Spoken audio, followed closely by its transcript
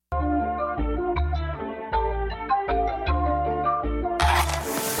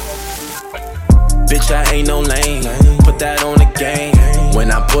Bitch, I ain't no lame. Put that on the game.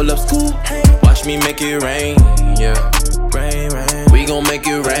 When I pull up school, watch me make it rain. Yeah, rain, rain. We gon' make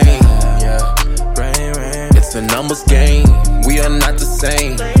it rain. Yeah, rain, rain. It's a numbers game. We are not the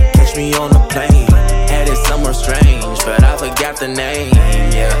same. Catch me on the plane. Had it somewhere strange, but I forgot the name.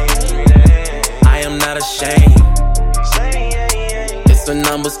 Yeah, I am not ashamed. It's a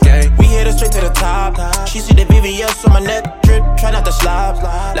numbers game. We hit it straight to the top. She see the BBS on my neck drip, try not to slop.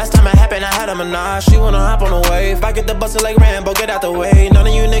 Last time it happened, I had a menage. She wanna hop on the wave. I get the bustle like Rambo, get out the way. None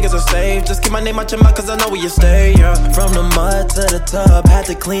of you niggas are safe. Just keep my name out your mouth, cause I know where you stay. Yeah. From the mud to the tub, had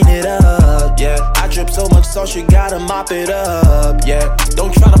to clean it up. Yeah, I drip so much sauce, you gotta mop it up. Yeah,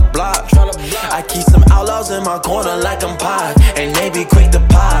 don't try to block. I keep some outlaws in my corner like I'm Pac, and they be quick to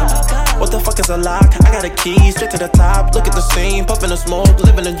pop. What the fuck is a lock? I got a key straight to the top. Look at the scene, puffin' the smoke,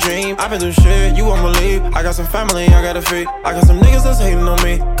 living a dream. I've been through shit, you won't believe. I got some family, I gotta feed. I got some niggas that's hating on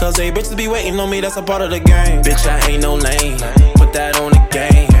me, cause they bitches be waiting on me, that's a part of the game. Bitch, I ain't no lame. Put that on the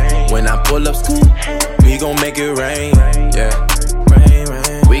game. When I pull up school, we gon' make it rain. Yeah, rain,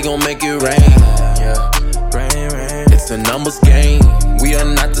 rain. We gon' make it rain. Yeah, rain, rain. It's a numbers game. We are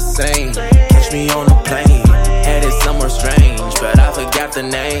not the same. Catch me on the plane. Had it somewhere strange, but I forgot the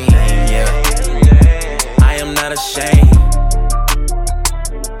name. Yeah, I am not ashamed.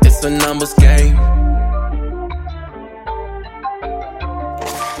 It's a numbers game.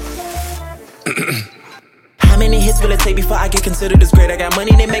 How many hits will it take before I get considered this great? I got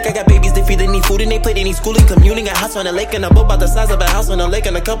money they make, I got babies they feed, they need food and they play, they need schooling, commuting, a house on a lake and a boat about the size of a house on a lake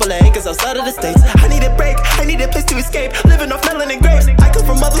and a couple of acres outside of the States. I need a break, I need a place to escape, living off melon and grapes. I come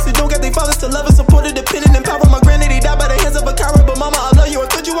from mothers who don't get their fathers to love and support it, dependent and power. My granddaddy died by the hands of a coward, but mama, I love you, I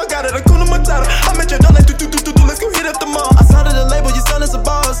told you I got it, Hakuna Matata. I met your dog like do, let's go hit up the mall. I started the label, your son is a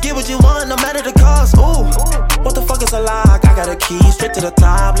boss, get what you want, no matter the cost. Ooh, what the fuck is a lock? I got a key straight to the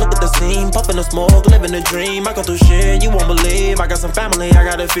top, look at the scene, puffin' the smoke, living a dream. I go through shit you won't believe. I got some family I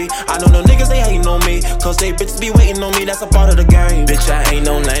gotta feed. I know no niggas they hating on me, cause they bitches be waiting on me, that's a part of the game. Bitch, I ain't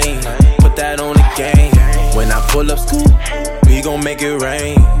no lame. Put that on the game. When I pull up school, we gon' make it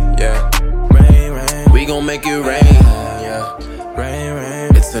rain. Yeah, rain, rain. We gon' make it rain. Yeah, rain,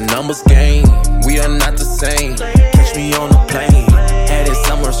 rain. It's a numbers game. We are not the same. Catch me on the plane. Had it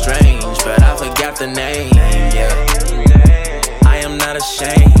somewhere strange, but I forgot the name. Yeah, I am not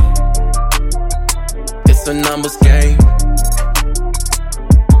ashamed. It's a numbers game.